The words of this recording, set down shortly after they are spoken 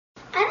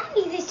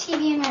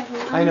TV in my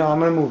room. I know, I'm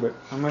going to move it.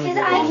 I'm going to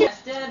get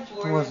it.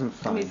 It wasn't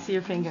fun. Let me see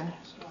your finger.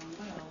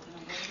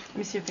 Let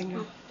me see your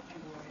finger.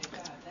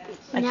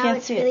 I now can't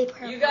it's see really it.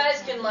 purple. You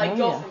guys can like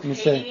go from Let me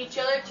hating see. each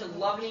other to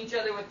loving each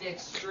other with the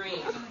extreme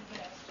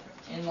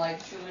in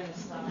like 2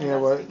 minutes time. Yeah,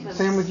 well,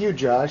 same with you,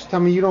 Josh. Tell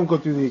me you don't go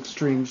through the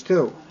extremes,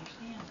 too.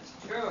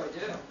 True, I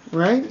do.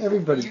 Right?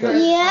 Everybody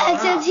does. Yeah,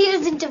 except he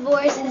doesn't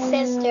divorce his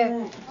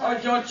sister. I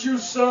got you,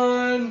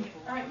 son.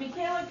 All right,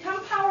 Michaela, come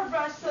power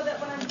brush so that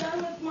when I'm done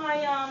with my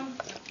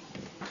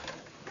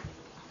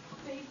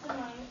face and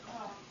my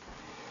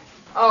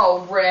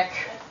Oh, Rick.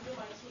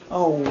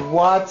 Oh,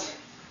 what?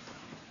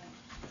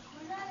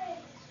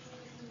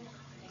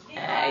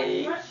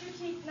 Hey. brush your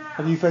teeth now.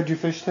 Have you fed your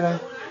fish today? When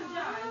I'm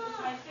done with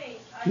my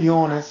face, Be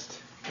honest.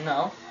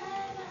 No.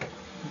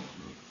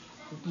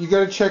 You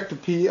got to check the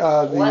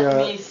Let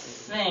me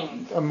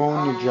sing.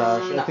 ammonia,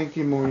 Josh. No. I think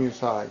the ammonia's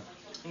high.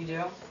 You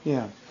do?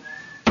 Yeah.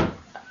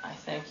 I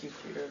thank you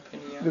for your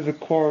opinion. There's a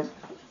card.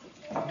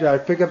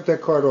 Josh, pick up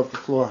that card off the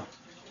floor.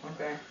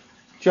 Okay.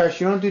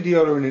 Josh, you don't do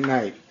deodorant at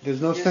night. There's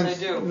no Yes, sense. I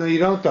do. No, you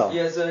don't, though.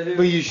 Yes, I do.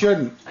 But you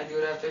shouldn't. I do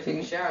it after I take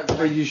a shower.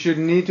 But you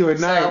shouldn't need to at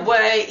night.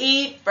 Subway,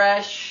 eat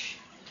fresh.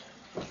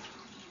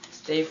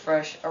 Stay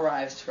fresh,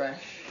 arrives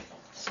fresh.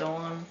 So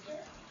on.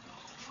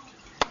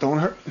 Don't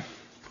hurt.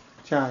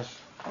 Josh.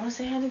 I want to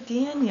say hi to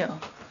Daniel.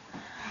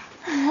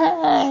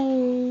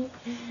 Hi.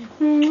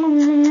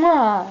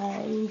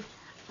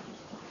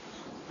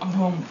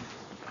 Boom.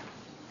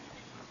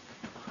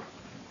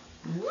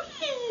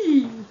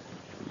 Whee!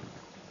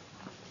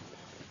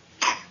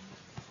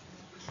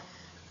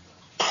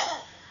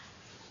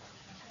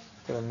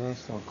 Got a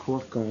nice little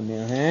cork going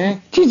there, huh?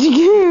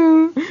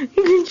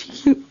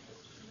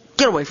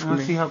 Get away I from want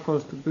to see me. how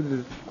close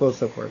the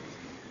close-up works.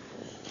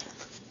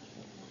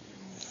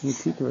 Your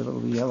teeth are a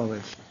little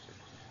yellowish.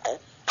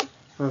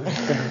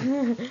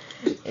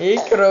 Hey,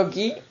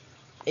 Croaky.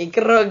 Hey,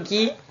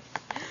 Croaky.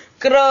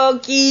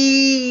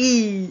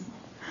 Croaky.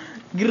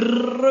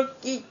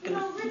 Croaky. You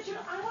know, Richard,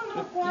 I don't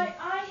know why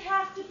I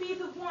have to be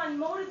the one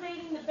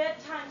motivating the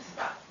bedtime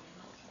stuff.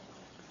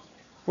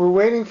 We're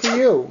waiting for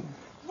you.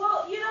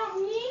 Well, you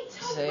don't need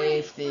to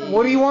Safety. wait.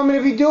 What do you want me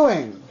to be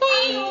doing? I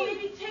don't know,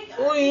 maybe take a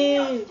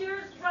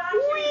upstairs, wrap you,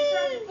 and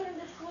start to put him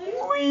to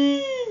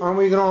sleep. Aren't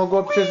we going to all go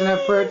upstairs and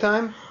have prayer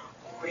time?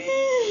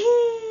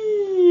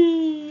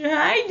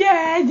 Hi,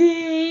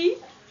 Daddy.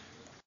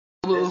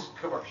 This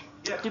commercial.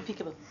 Yeah. Do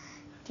peekaboo.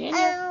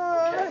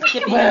 Oh.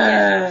 Get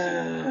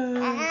behind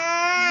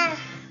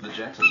The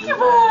Jackson Blue. You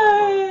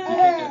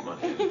can't get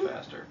money any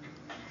faster.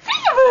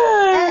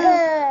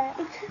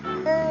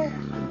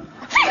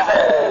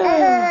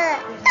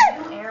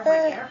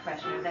 Airwick air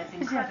freshener that's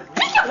incredibly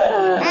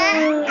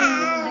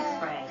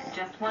spray.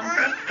 Just one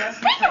click does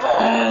the trick.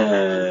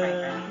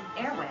 Fragrance.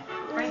 Airwick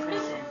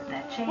fragrances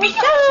that change.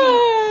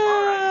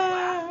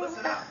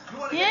 Listen up. You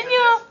want to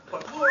Daniel.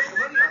 put more of your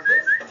money on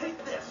this? Take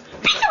this.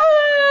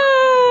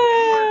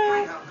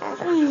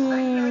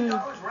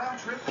 $99 round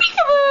trip.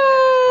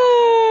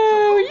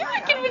 You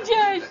looking for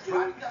Josh?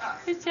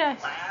 Who's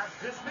Josh?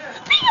 Last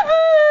dismissed.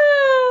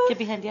 Get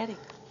behind Daddy.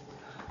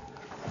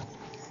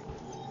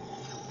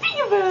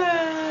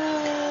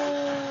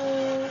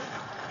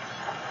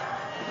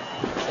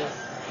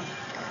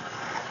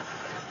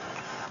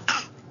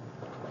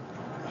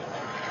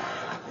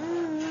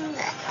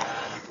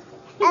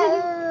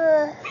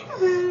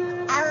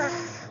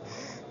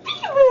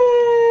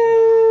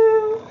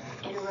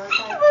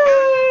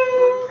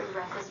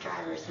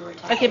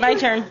 Okay, my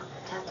turn.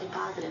 Tested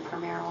positive for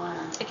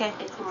marijuana. Okay.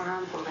 It's more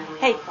harmful than we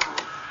Hey,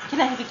 thought.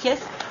 can I have a kiss?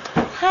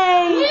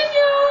 Hey.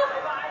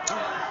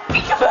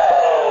 Peekaboo!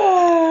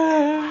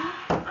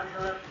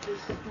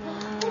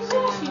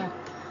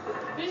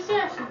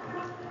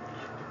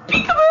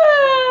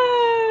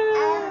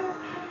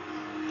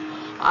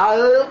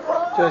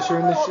 Josh, you're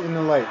in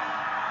the light.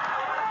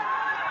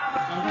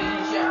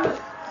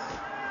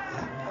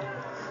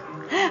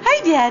 Hi,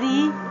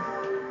 Daddy.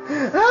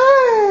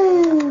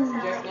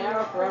 Jack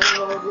now, forever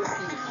hold your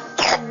peace.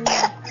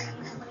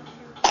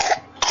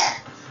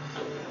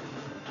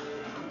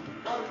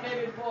 Oh,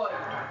 baby boy.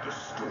 The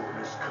storm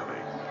is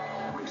coming.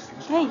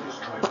 Hey.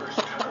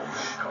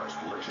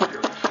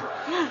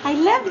 I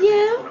love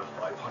you.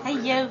 Hi,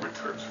 you.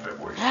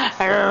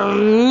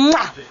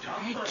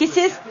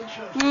 Kisses.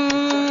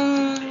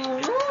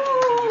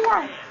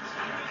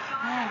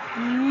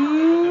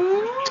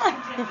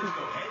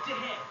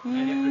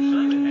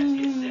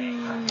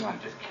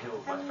 Just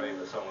killed my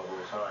favorite song of all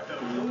time.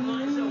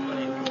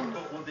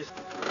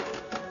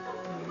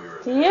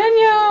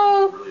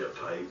 Daniel. Really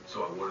uptight, so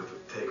I wanted to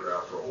take her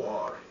out for a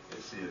walk and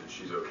see if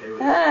she's okay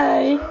with it.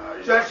 Hi.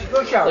 Josh,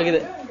 go shower. Look at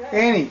it.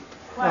 Annie.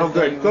 Oh,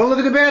 good. Go look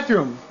at the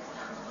bathroom.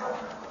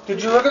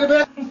 Did you look at the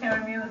bathroom? You know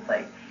what I mean? It's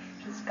like,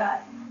 just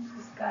got.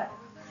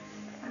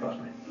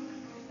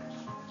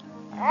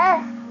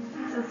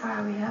 So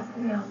far, we have,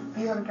 you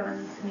haven't given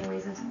us any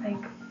reason to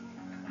think,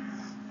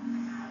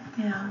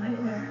 that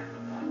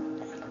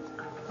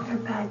you're a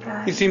bad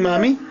guy. You see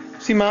mommy?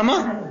 See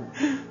mama?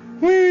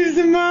 Where's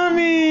the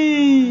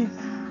mommy? I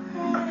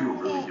feel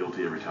really guilty.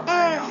 guilty every time I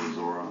hang out with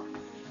Zora.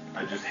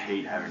 I just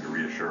hate having to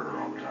reassure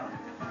her all the time.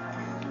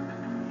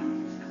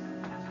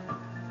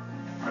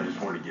 I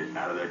just want to get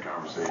out of that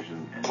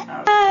conversation and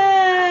out of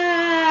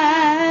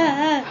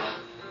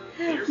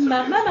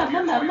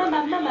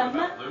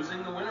Mama.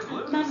 losing the winter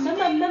blues.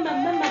 Daniel.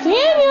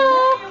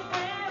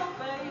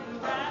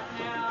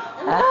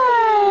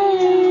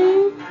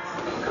 Hi.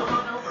 Come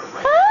on over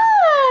right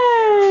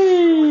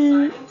Hi.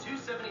 signing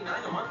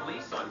 $279 a month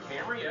lease on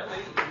Camry LE.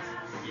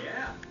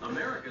 Yeah,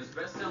 America's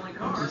best-selling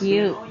car.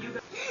 Cute. All you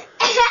got-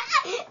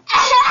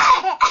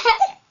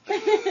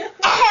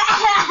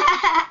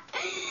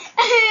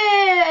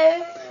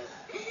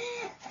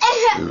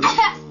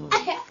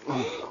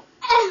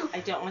 I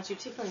don't want you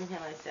tickling him,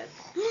 I said.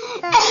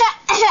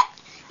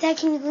 Dad,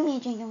 can you give me a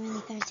drink? I'm really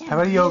thirsty. How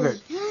about a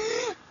yogurt?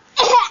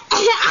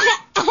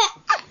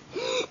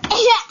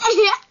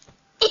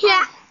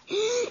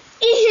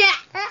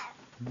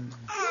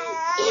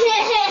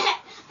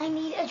 I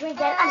need a drink,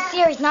 Dad. I'm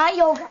serious, not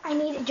yogurt. I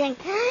need a drink.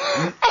 Where's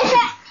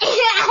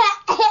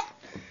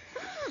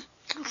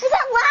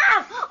that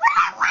laugh? Where's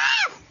that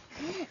laugh?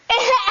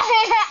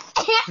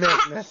 Nick,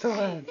 that's so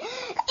loud.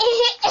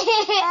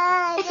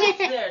 It's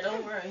there,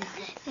 don't worry.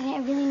 I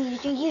really need a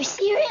drink. You're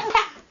serious?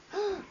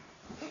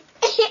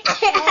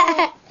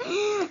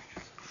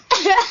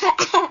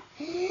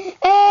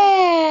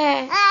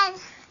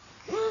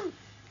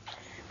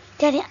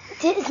 Daddy,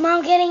 is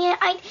Mom getting it?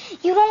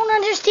 You don't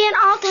understand.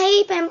 I'll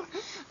tape him,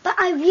 but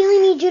I really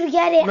need you to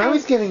get it.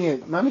 Mommy's getting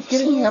it. Mommy's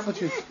getting the apple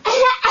juice.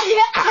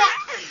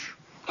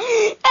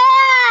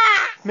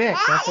 Mick,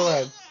 that's so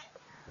loud.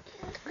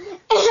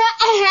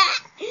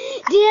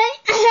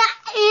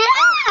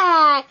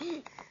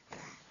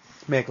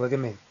 Mick, look at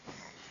me.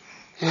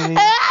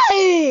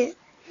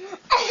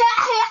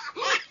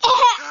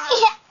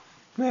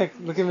 Mick,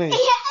 look at me.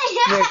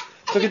 Mick,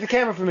 look at the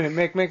camera for a minute.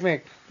 Mick.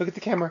 Look at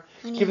the camera.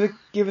 Give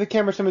the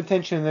camera some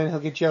attention, and then he'll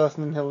get jealous,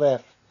 and then he'll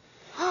laugh.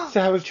 So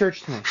how was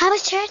church tonight? How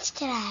was church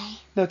today?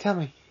 No, tell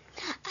me.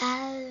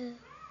 Oh.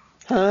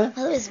 Huh?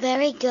 Well, it was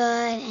very good,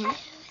 and it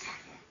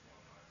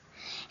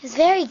was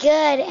very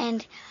good,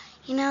 and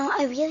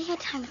I really had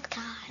time with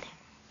God.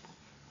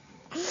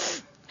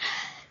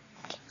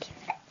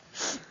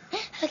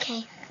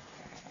 Okay.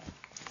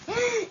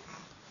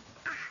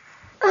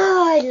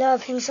 Oh, I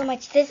love him so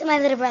much. This is my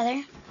little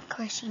brother. Of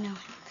course, you know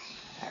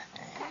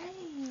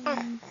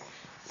him.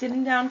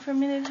 Sitting down for a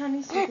minute,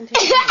 honey, so you can take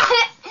it.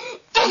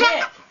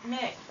 Mick, you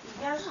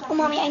gotta stop. Oh,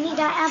 Mommy, I need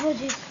that apple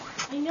juice.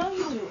 I know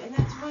you do, and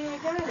that's why I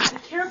got it. Be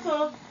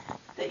careful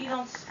that you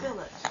don't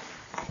spill it.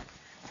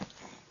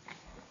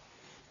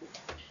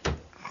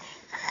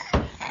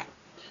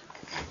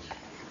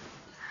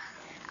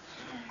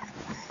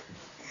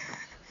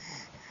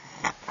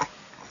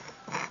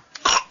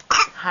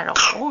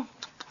 Hello.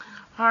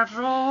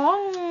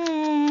 Hello.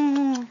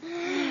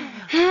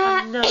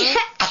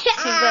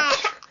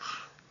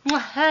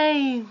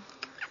 Hey.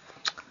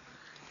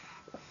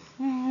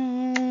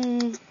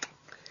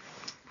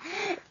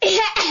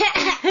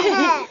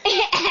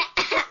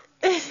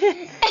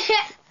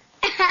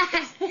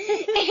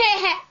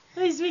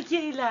 Where's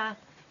Michaela?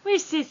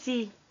 Where's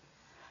Sissy?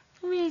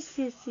 Where's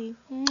Sissy?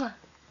 Mwah.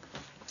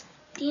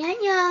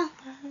 Daniel.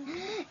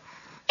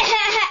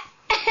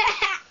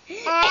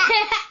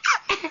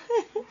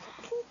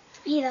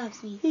 He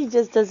loves me. He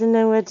just doesn't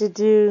know what to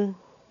do.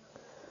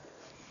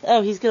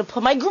 Oh, he's gonna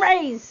pull my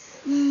grays.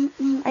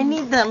 I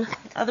need them,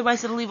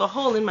 otherwise it'll leave a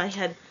hole in my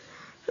head.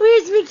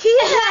 Where's Michaela? Did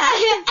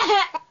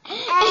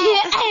you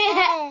see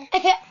that?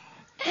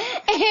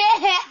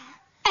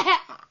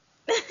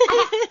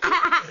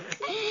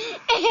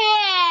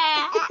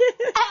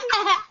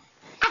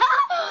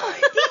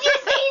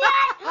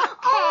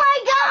 Oh my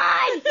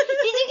God! Did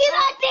you get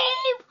that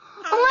tape?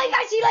 Oh my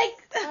gosh, you like...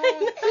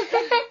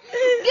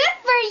 Good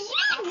for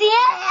you,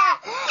 Dad!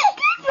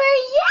 Good for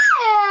you!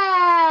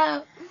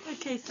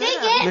 Okay, soda.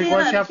 Take it. Nick,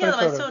 watch out for the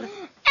Michaela, soda.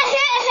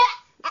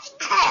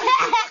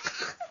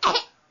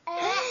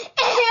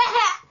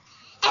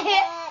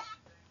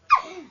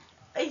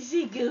 I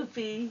see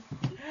Goofy.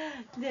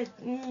 Where's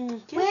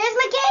Michaela? Where's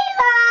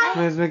Michaela?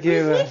 Where's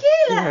Michaela?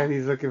 Yeah,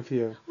 he's looking for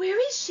you. Where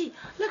is she?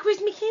 Look,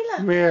 where's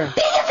Michaela? Where?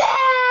 Peekaboo!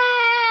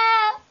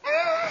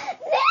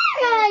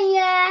 There I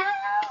am!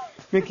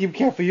 Mickey, be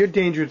careful. You're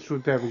dangerous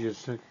with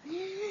beverages.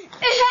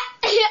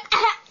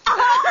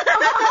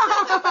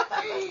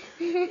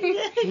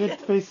 Your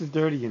face is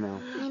dirty, you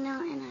know. I know,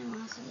 and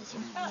I'm also just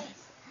your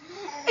face.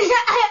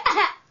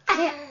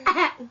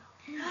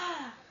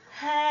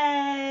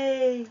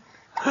 Hey.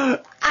 Can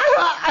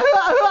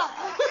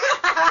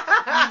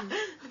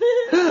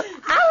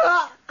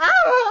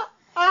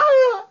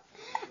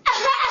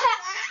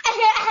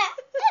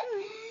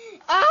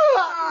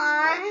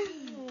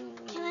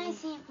I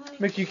see it?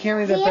 Mickey, you can't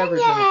leave that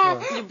beverage on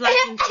the floor. You're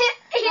blocking.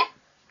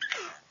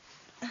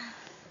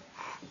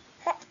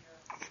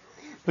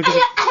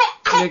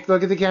 Nick,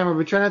 look at the camera,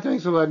 but try not to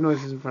make so loud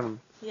noises in front of him.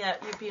 Yeah,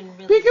 you're being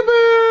really.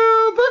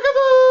 Peekaboo!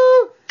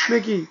 Peekaboo!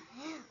 Mickey.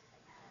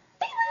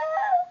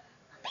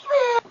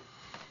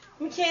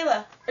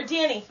 Michaela or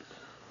Danny.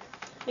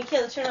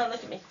 Michaela, turn around,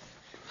 look at me.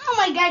 Oh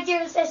my God,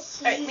 you're so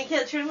sweet. Alright,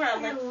 Michaela, turn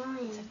around. I'm Let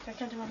lying.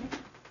 come to mommy.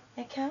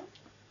 Let come.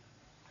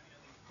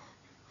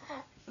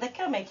 Let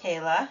go,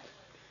 Michaela.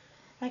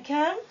 Let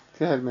come.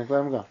 Go ahead, Mick.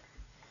 Let him go.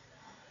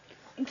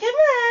 Come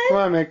Come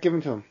on. on, Mick. Give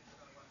him to him.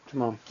 To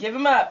Mom. Give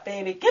him up,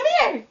 baby. Come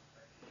here.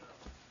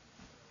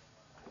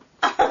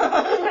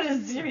 What a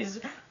serious.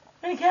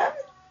 Wanna come?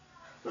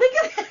 Look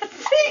at that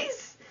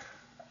face.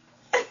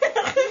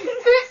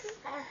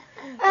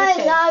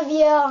 I love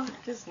you.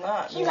 Just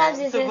not. He loves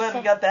his So glad we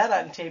sister. got that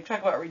on tape.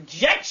 Talk about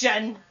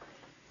rejection.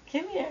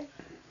 Come here.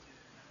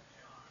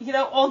 You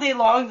know, all day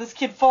long, this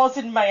kid falls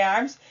into my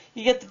arms.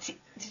 You get the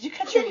Did you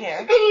cut your hair?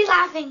 And he's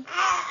laughing.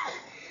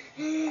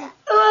 Oh,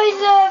 I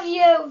love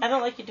you. I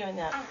don't like you doing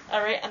that.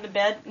 All right, on the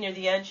bed, near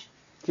the edge.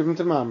 Give him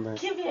to Mom,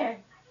 Mick. Come here.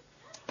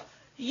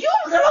 You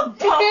little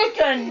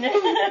pumpkin.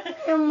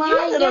 You're my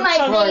little chunk.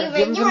 Come on, give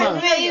favorite. him You're to my Mom.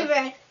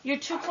 favorite. You're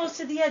too close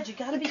to the edge. You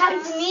gotta be Come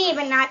fast. to me,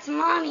 but not to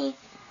Mommy.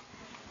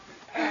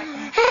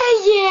 Hey,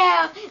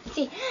 you.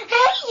 See.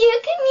 Hey,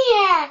 you. Come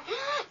here.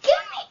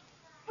 Come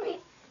here.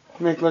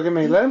 Mick, look at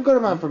me. Let him go to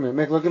Mom for a minute.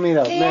 Mick, look at me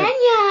though.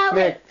 Daniel.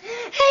 Mick.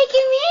 Hey,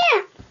 come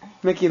here.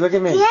 Mickey, look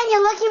at me.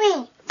 Daniel, look at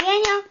me.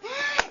 Daniel,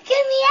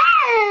 come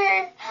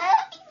here.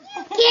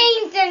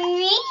 Came to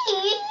me.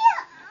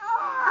 Oh,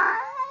 I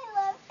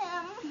love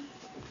him.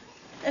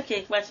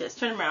 Okay, watch this.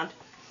 Turn him around.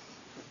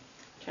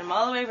 Turn him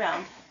all the way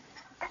around.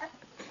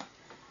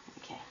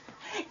 Okay.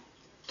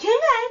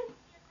 Come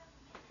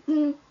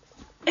on.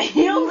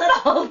 You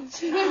little.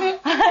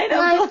 I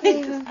don't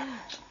believe this.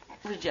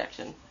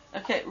 Rejection.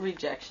 Okay,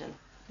 rejection.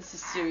 This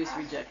is serious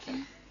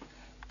rejection.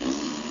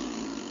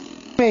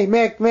 Hey,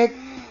 Mick.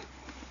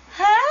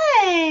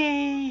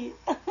 Hey!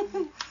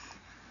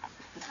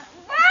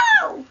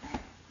 Wow.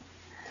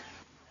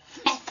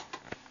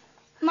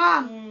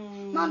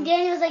 Mom,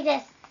 Daniel's like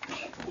this.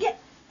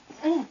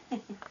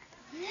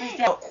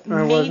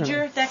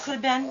 Major, that could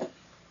have been.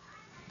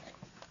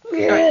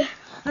 Alright,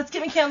 let's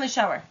get Michaela in the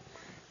shower.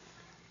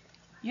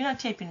 You're not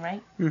taping,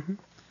 right? Mm-hmm.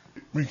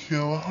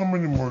 Michaela, how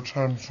many more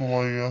times will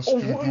I ask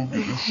you to go get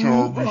in the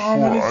shower before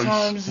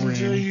I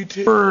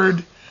scream?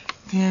 Bird,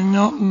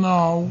 Daniel,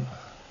 no.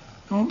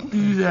 Don't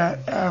do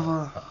that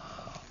ever.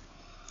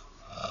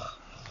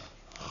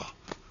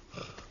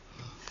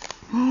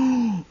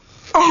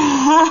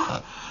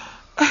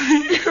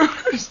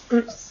 You're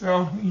so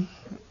silly.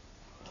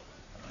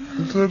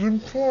 Let him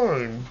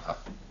climb.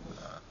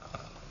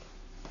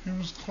 He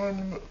was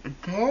climbing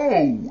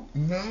Go!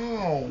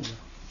 Now!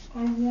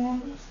 I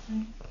want to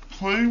see.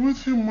 Play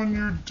with him when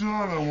you're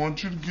done. I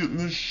want you to get in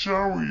the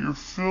shower. You're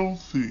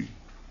filthy.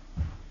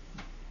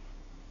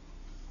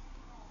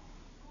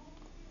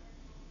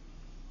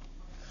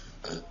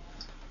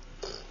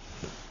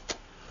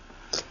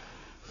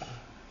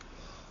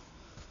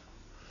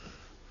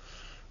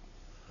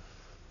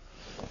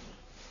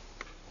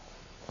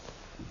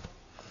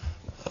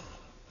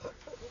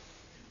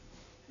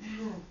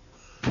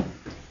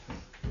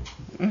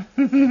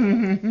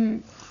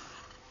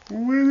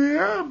 What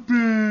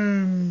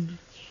happened?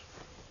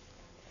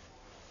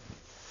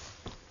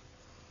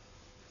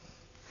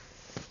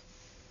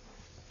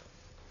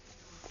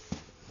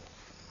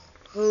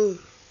 Is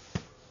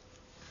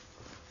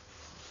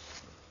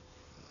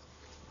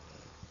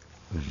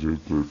your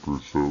paper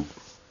soap?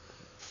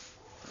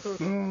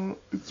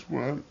 It's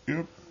wet.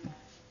 Yep.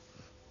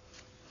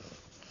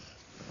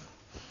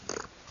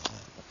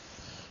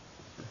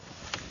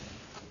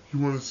 You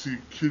want to see a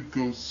kid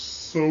go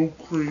so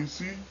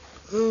crazy?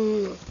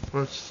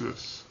 Watch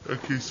this.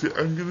 Okay, see,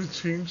 I'm gonna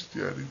change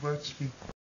Daddy. Watch me.